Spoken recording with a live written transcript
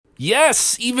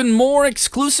Yes, even more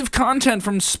exclusive content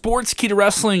from Sportskeeda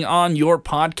Wrestling on your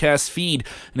podcast feed.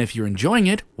 And if you're enjoying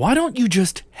it, why don't you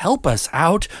just help us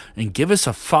out and give us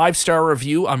a 5-star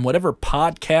review on whatever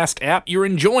podcast app you're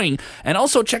enjoying. And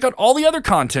also check out all the other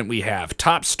content we have.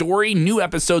 Top Story, new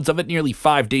episodes of it nearly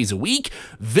 5 days a week.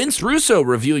 Vince Russo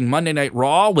reviewing Monday Night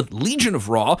Raw with Legion of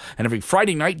Raw. And every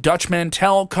Friday night, Dutch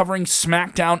Mantell covering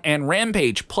SmackDown and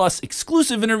Rampage. Plus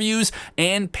exclusive interviews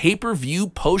and pay-per-view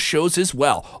post-shows as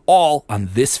well. All on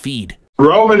this feed.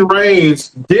 Roman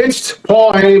Reigns ditched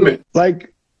Paul Heyman.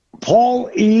 Like, Paul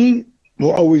E.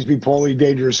 will always be Paul E.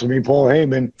 Dangerous for me, Paul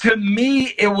Heyman. To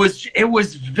me, it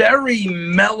was very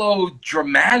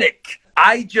melodramatic.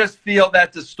 I just feel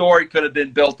that the story could have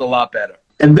been built a lot better.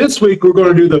 And this week, we're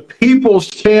going to do the People's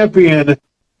Champion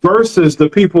versus the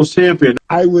People's Champion.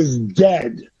 I was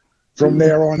dead from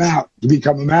there on out to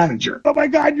become a manager. Oh, my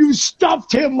God, you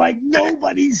stuffed him like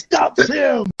nobody stuffs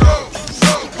him.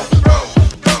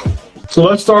 So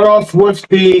let's start off with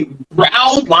the,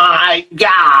 oh my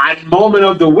God, moment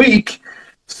of the week.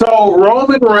 So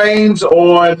Roman Reigns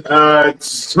on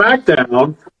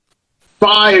SmackDown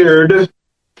fired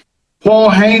Paul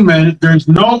Heyman. There's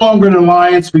no longer an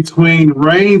alliance between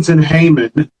Reigns and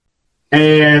Heyman.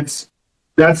 And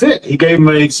that's it. He gave him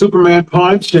a Superman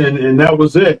punch, and that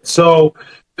was it. So,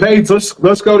 Paige,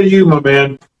 let's go to you, my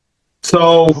man.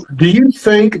 So do you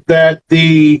think that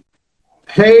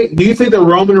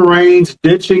Roman Reigns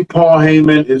ditching Paul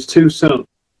Heyman is too soon?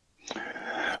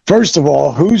 First of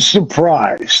all, who's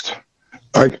surprised?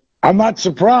 Like, I'm not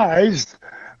surprised.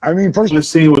 I mean, first The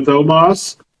scene with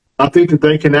Omos, I think that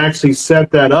they can actually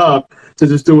set that up to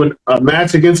just do a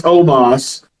match against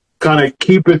Omos, kind of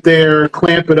keep it there,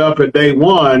 clamp it up at day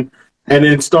one, and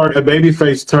then start a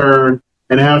babyface turn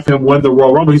and have him win the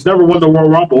Royal Rumble. He's never won the Royal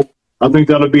Rumble. I think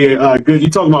that'll be a good. You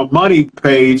talking about money,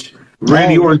 Paige?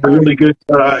 Randy Orton's a really good.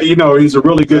 He's a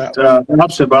really good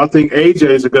option, but I think AJ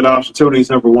is a good option too, and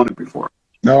he's never won it before.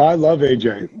 No, I love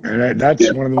AJ, and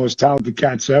that's one of the most talented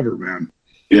cats ever, man.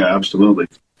 Yeah, absolutely.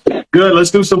 Good.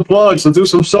 Let's do some plugs. Let's do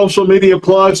some social media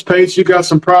plugs. Paige, you got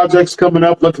some projects coming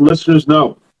up. Let the listeners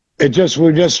know. We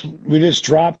just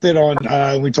dropped it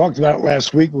on. We talked about it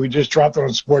last week. We just dropped it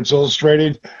on Sports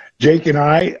Illustrated. Jake and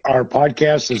our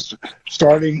podcast is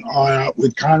starting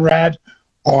with Conrad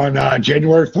on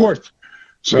January 4th.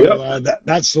 So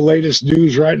that's the latest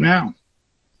news right now.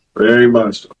 Very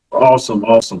much. Awesome.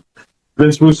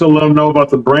 Vince Russo, let them know about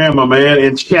the brand, my man,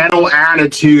 and Channel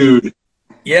Attitude.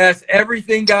 Yes,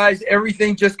 everything, guys,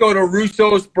 everything. Just go to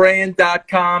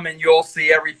russosbrand.com and you'll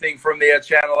see everything from there.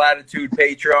 Channel Attitude,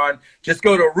 Patreon. Just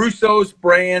go to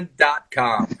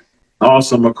russosbrand.com.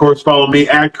 Awesome. Of course, follow me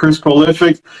at Chris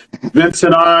Prolific. Vince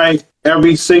and I,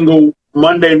 every single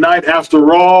Monday night after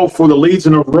Raw for the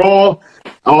Legion of Raw.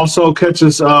 Also catch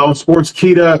us on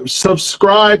Sportskeeda.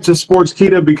 Subscribe to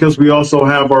Sportskeeda because we also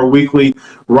have our weekly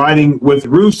Writing with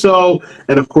Russo.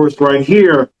 And, of course, right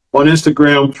here on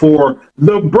Instagram for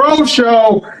The Bro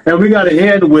Show. And we got to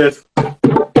end with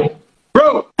Bro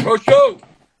Show. Bro Show.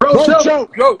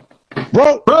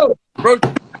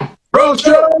 Bro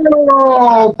Show.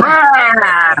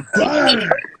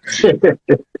 See you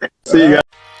guys.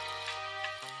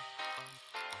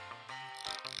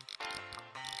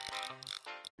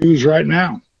 News right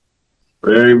now.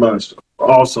 Very much.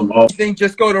 Awesome.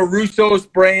 Just go to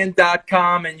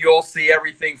russosbrand.com and you'll see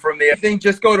everything from there.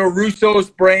 Just go to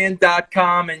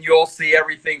russosbrand.com and you'll see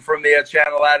everything from there.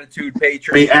 Channel Attitude,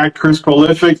 Patreon. Me at Chris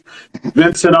Prolific.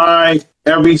 Vince and I,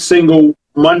 every single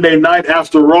Monday night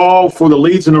after Raw for the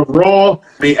Legion of Raw.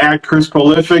 Me at Chris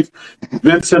Prolific.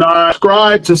 Vince and I,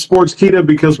 subscribe to Sportskeeda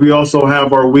because we also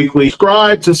have our weekly.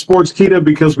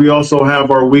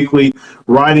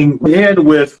 Writing and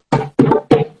with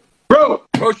Bro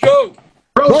Show.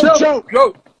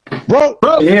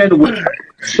 And with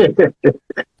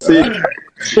see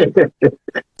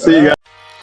you guys.